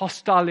this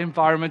hostile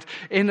environment,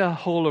 in a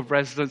hall of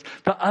residence,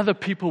 that other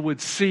people would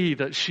see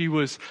that she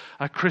was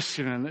a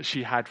Christian and that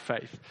she had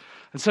faith.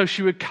 And so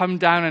she would come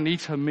down and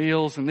eat her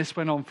meals, and this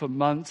went on for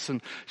months,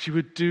 and she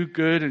would do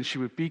good, and she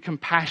would be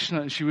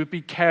compassionate, and she would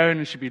be caring,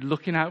 and she'd be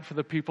looking out for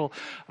the people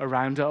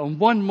around her. And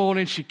one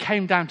morning she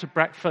came down to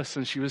breakfast,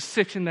 and she was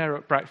sitting there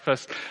at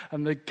breakfast,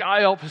 and the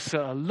guy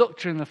opposite her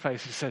looked her in the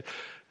face and said,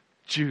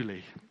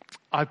 "Julie,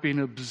 I've been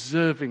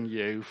observing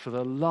you for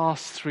the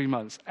last 3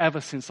 months, ever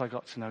since I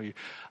got to know you,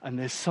 and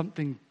there's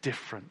something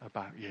different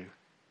about you."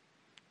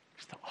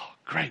 She thought, "Oh,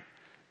 great,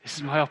 this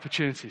is my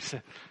opportunity." She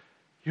said,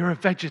 "You're a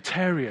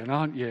vegetarian,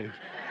 aren't you?"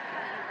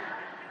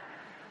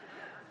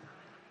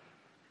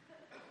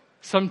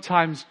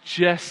 Sometimes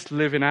just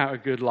living out a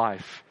good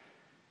life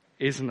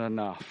isn't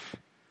enough,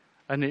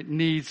 and it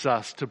needs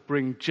us to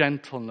bring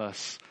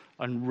gentleness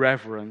and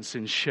reverence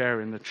in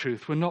sharing the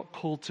truth. We're not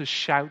called to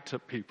shout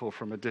at people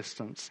from a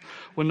distance.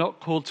 We're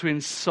not called to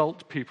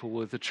insult people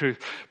with the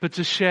truth, but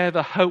to share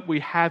the hope we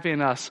have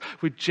in us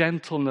with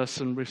gentleness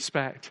and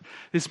respect.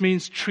 This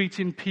means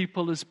treating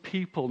people as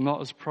people, not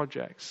as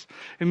projects.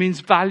 It means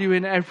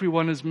valuing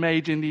everyone as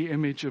made in the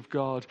image of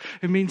God.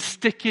 It means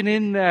sticking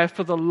in there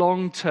for the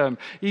long term,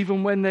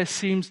 even when there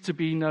seems to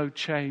be no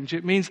change.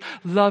 It means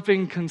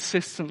loving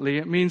consistently.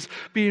 It means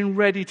being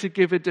ready to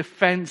give a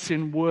defense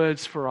in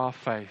words for our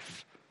faith.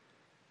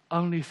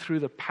 Only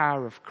through the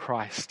power of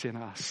Christ in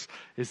us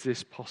is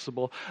this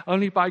possible.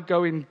 Only by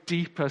going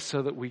deeper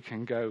so that we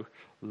can go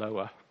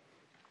lower.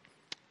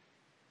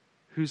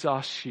 Who's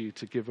asked you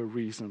to give a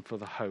reason for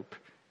the hope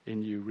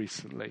in you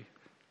recently?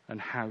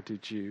 And how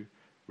did you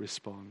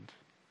respond?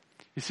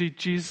 You see,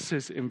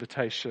 Jesus'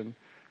 invitation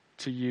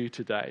to you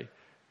today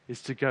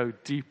is to go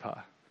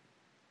deeper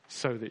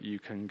so that you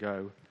can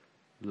go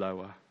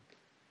lower.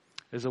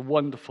 There's a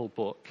wonderful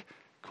book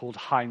called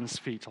Hind's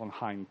Feet on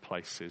High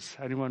Places.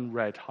 Anyone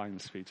read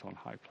Hind's Feet on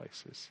High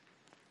Places?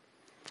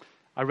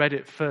 I read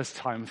it first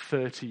time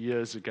 30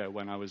 years ago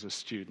when I was a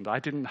student. I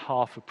didn't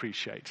half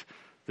appreciate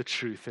the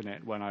truth in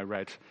it when I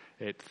read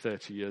it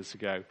 30 years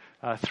ago.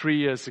 3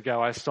 years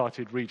ago, I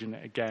started reading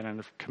it again and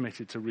have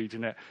committed to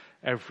reading it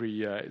every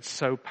year. It's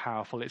so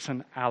powerful. It's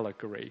an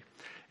allegory.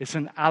 It's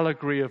an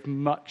allegory of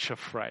Much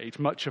Afraid.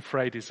 Much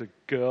Afraid is a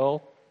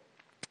girl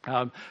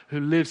who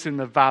lives in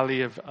the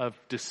valley of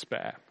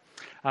despair.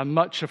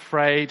 Much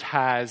Afraid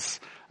is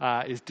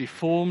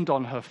deformed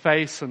on her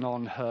face and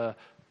on her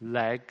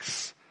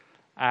legs,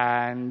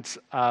 and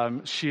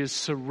she is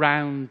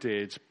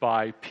surrounded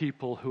by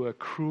people who are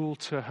cruel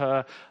to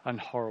her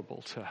and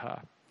horrible to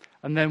her.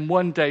 And then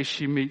one day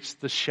she meets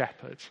the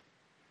shepherd.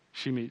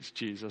 She meets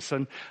Jesus,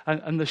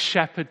 and the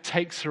shepherd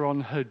takes her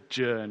on her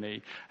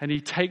journey, and he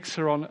takes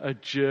her on a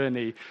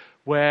journey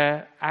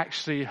where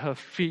actually her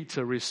feet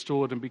are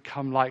restored and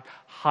become like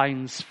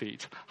hinds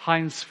feet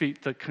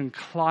that can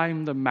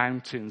climb the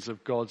mountains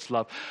of God's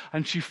love.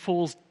 And she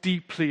falls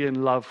deeply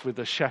in love with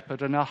the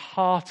shepherd, and her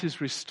heart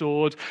is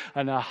restored,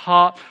 and her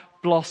heart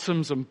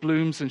blossoms and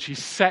blooms, and she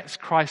sets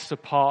Christ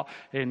apart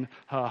in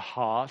her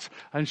heart,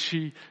 and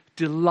she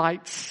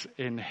delights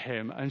in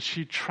him, and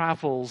she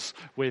travels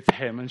with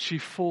him, and she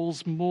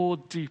falls more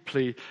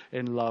deeply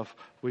in love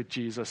with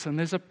Jesus. And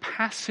there's a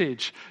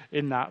passage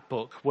in that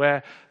book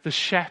where the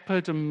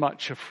shepherd and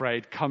Much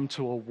Afraid come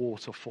to a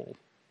waterfall.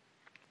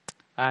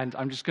 And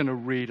I'm just going to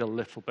read a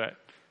little bit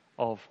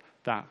of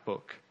that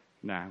book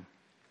now.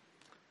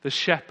 The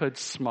shepherd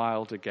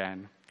smiled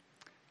again,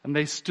 and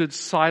they stood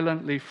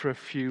silently for a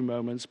few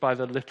moments by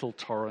the little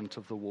torrent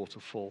of the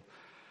waterfall,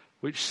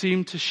 which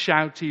seemed to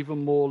shout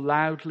even more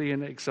loudly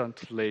and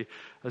exultantly,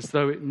 as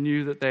though it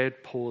knew that they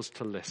had paused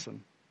to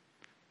listen.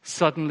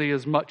 Suddenly,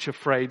 as Much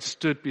Afraid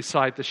stood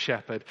beside the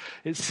shepherd,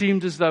 it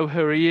seemed as though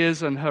her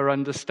ears and her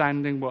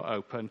understanding were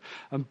open,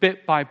 and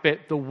bit by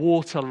bit the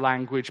water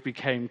language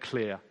became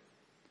clear.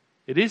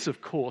 It is,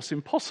 of course,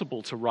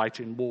 impossible to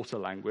write in water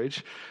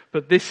language,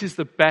 but this is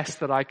the best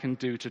that I can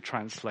do to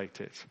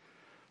translate it.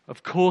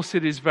 Of course,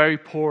 it is very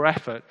poor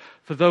effort,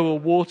 for though a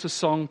water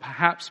song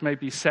perhaps may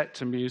be set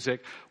to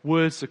music,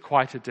 words are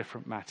quite a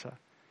different matter.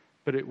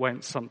 But it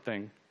went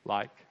something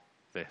like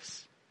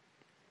this.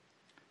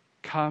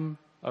 Come,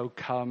 oh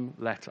come,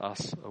 let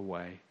us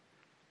away.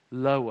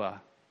 Lower,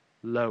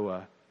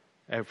 lower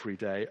every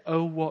day.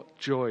 Oh, what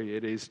joy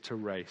it is to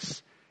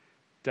race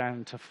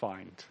down to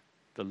find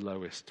the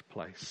lowest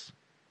place.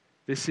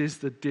 This is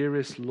the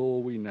dearest law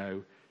we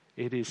know.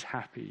 It is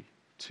happy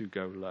to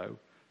go low.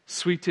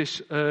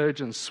 Sweetest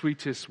urge and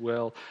sweetest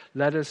will,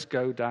 let us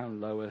go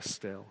down lower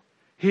still.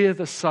 Hear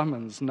the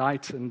summons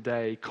night and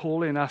day,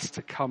 calling us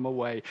to come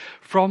away.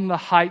 From the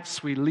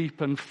heights we leap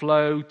and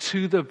flow,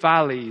 to the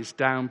valleys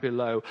down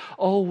below,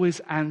 always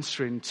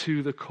answering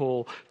to the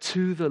call,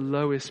 to the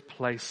lowest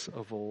place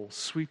of all.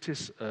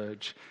 Sweetest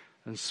urge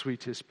and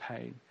sweetest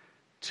pain,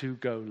 to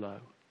go low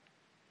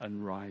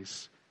and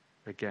rise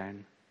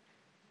again.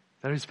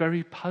 That is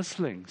very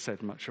puzzling,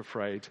 said Much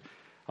Afraid,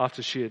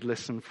 after she had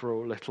listened for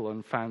a little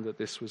and found that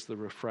this was the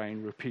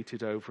refrain,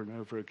 repeated over and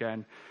over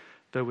again,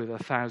 though with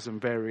 1,000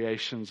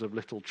 variations of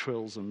little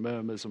trills and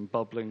murmurs and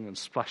bubbling and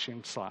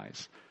splashing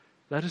sighs.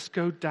 Let us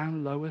go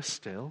down lower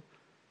still.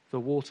 The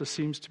water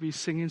seems to be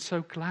singing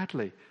so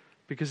gladly,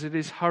 because it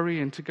is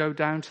hurrying to go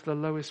down to the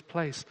lowest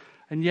place,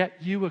 and yet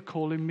you are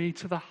calling me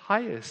to the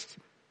highest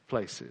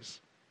places.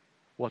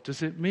 What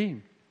does it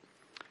mean?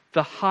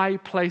 The high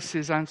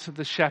places, answered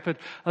the shepherd,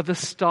 are the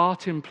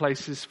starting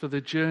places for the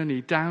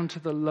journey down to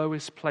the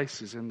lowest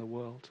places in the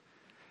world.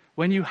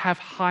 When you have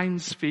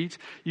hinds feet,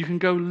 you can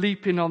go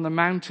leaping on the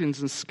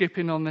mountains and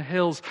skipping on the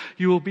hills.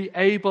 You will be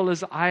able,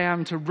 as I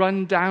am, to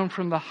run down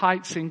from the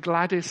heights in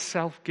gladdest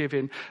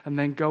self-giving and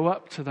then go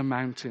up to the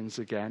mountains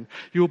again.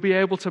 You will be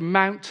able to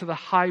mount to the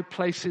high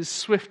places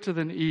swifter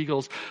than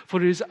eagles,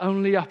 for it is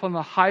only up on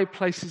the high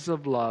places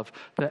of love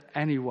that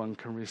anyone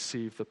can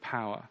receive the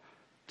power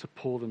to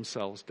pour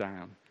themselves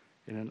down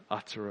in an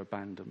utter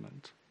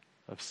abandonment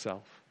of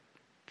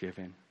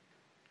self-giving.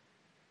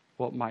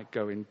 What might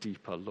going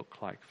deeper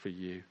look like for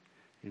you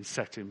in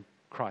setting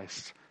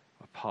Christ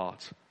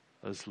apart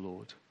as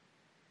Lord?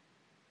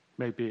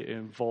 Maybe it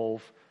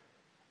involve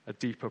a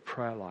deeper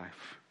prayer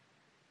life,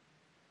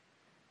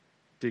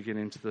 digging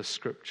into the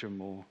scripture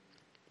more,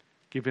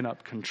 giving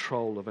up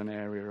control of an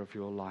area of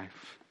your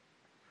life.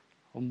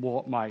 And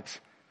what might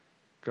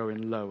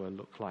going lower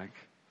look like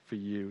for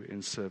you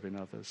in serving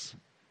others?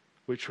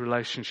 Which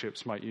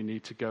relationships might you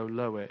need to go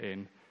lower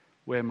in?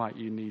 Where might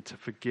you need to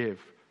forgive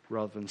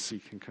rather than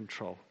seeking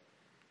control?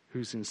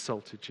 Who's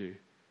insulted you,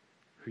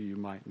 who you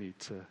might need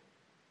to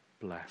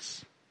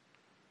bless?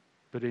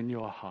 But in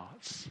your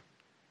hearts,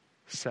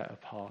 set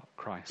apart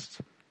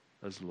Christ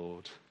as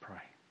Lord. Pray.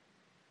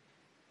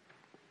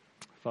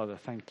 Father,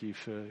 thank you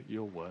for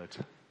your word.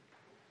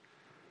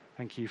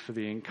 Thank you for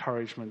the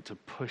encouragement to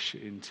push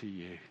into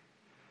you,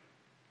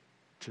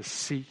 to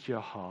seek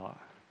your heart,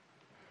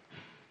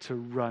 to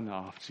run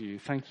after you.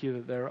 Thank you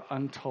that there are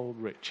untold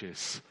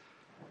riches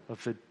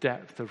of the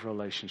depth of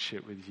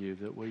relationship with you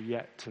that we're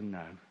yet to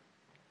know.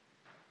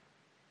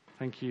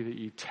 Thank you that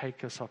you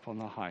take us up on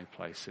the high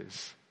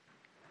places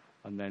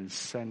and then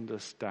send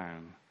us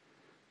down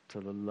to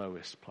the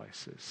lowest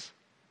places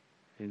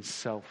in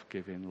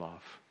self-giving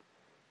love.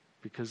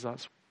 Because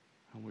that's,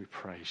 and we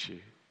praise you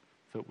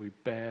that we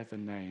bear the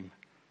name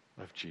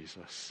of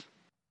Jesus.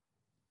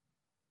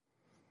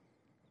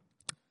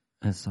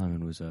 As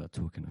Simon was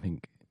talking, I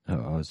think I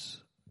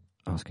was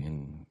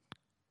asking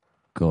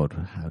God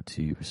how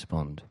to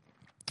respond.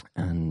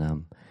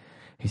 And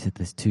he said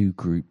there's two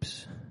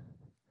groups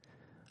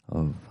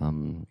of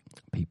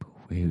people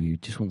who he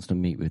just wants to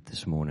meet with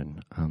this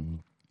morning.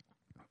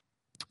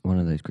 One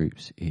of those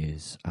groups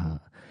is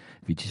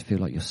if you just feel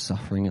like you're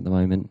suffering at the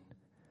moment,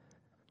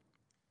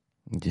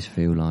 you just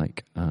feel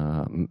like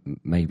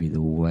maybe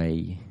the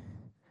way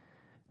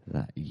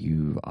that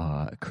you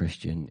are a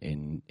Christian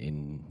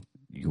in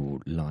your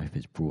life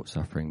has brought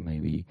suffering.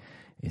 Maybe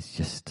it's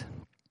just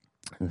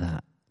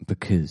that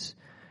because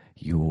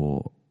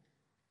you're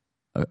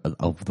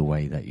of the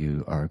way that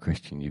you are a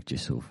Christian, you've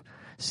just sort of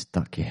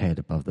stuck your head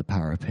above the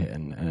parapet,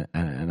 and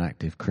an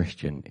active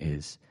Christian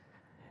is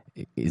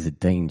a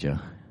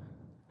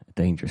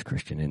dangerous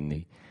Christian in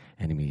the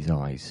enemy's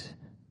eyes.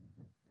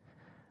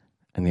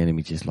 And the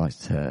enemy just likes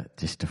to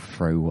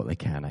throw what they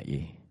can at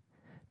you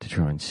to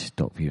try and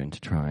stop you and to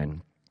try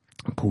and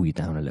pull you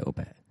down a little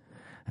bit.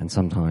 And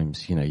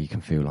sometimes, you can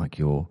feel like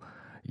you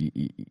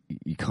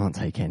can't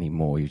take any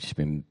more. You've just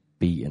been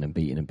beaten and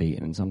beaten and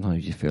beaten. And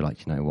sometimes you feel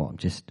like, I'm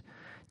just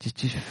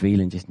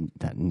feeling just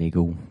that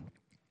niggle.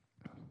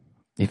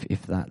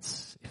 If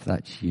that's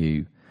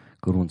you,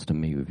 God wants to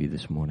meet with you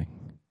this morning.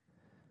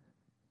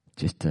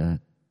 Just to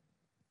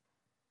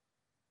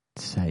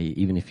say,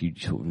 even if you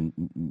sort of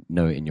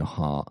know it in your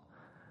heart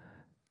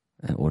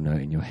or know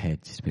it in your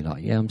head, just be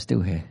like, yeah, I'm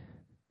still here.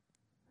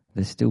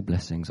 There's still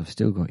blessings. I've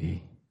still got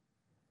you.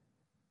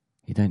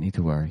 You don't need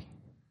to worry.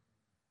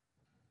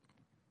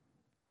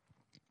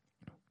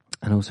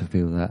 And also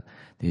feel that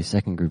the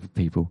second group of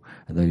people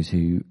are those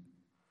who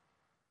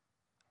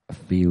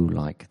feel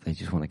like they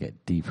just want to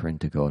get deeper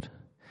into God,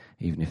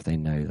 even if they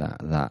know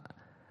that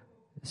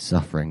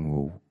suffering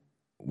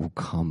will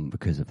come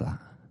because of that.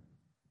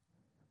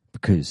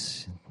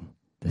 Because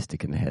they're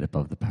sticking their head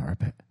above the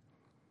parapet.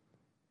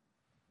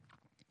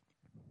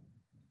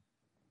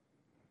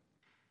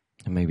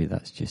 And maybe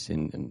that's just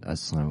as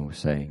Simon was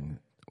saying,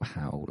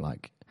 how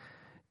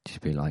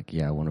just be like,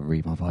 yeah, I want to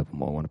read my Bible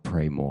more, I want to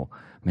pray more.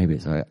 Maybe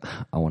it's like,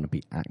 I want to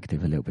be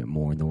active a little bit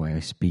more in the way I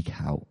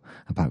speak out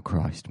about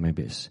Christ.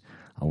 Maybe it's,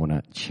 I want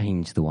to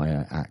change the way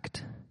I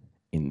act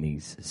in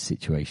these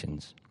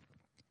situations.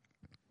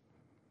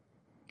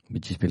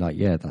 But just be like,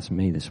 yeah, that's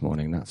me this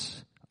morning.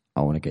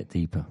 I want to get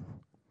deeper.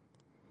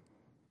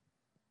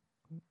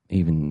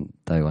 Even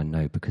though I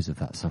know because of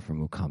that suffering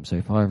will come. So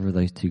if either of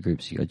those two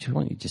groups, I just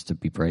want you just to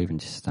be brave and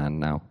just stand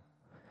now.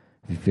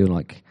 If you feel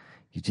like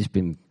you've just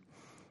been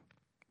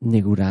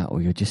niggled out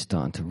or you're just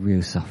starting to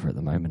real suffer at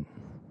the moment.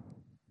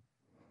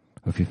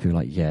 Or if you feel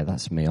like, yeah,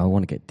 that's me. I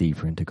want to get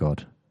deeper into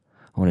God.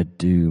 I want to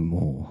do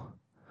more.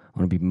 I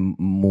want to be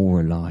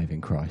more alive in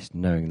Christ,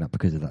 knowing that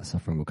because of that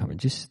suffering will come. And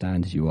just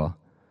stand as you are.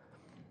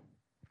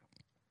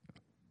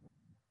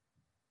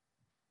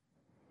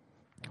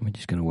 And we're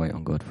just going to wait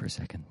on God for a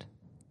second.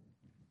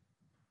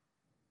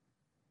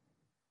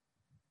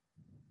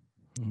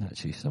 And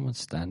actually, if someone's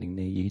standing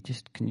near you,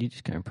 can you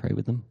just go and pray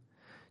with them?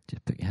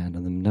 Just put your hand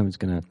on them. No one's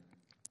going to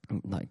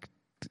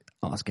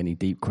ask any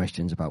deep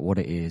questions about what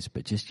it is,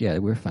 but just,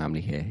 we're a family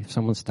here. If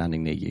someone's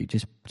standing near you,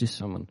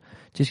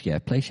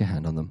 place your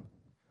hand on them.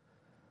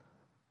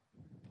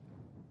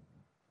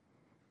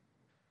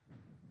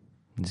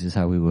 This is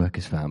how we work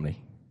as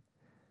family.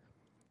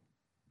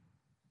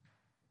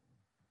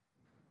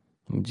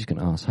 I'm just going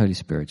to ask, Holy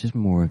Spirit, just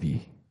more of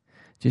you.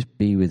 Just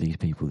be with these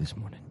people this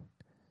morning.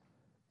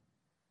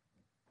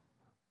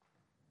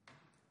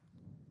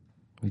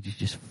 Would you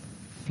just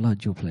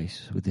flood your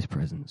place with this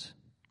presence?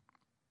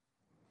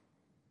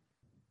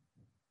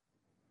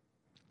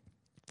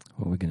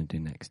 What we're going to do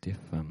next,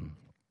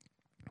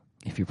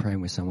 if you're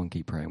praying with someone,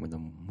 keep praying with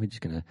them. We're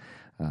just going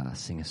to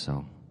sing a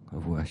song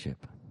of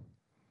worship.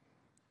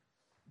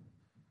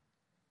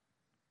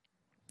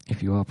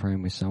 If you are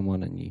praying with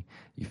someone and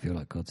you feel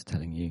like God's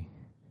telling you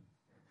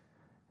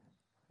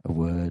a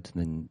word,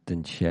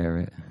 then share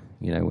it,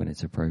 when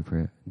it's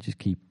appropriate. Just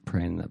keep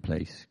praying in that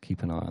place.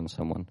 Keep an eye on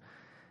someone.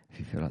 If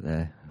you feel like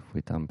if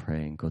we're done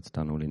praying, God's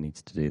done all he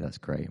needs to do, that's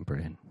great and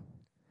brilliant.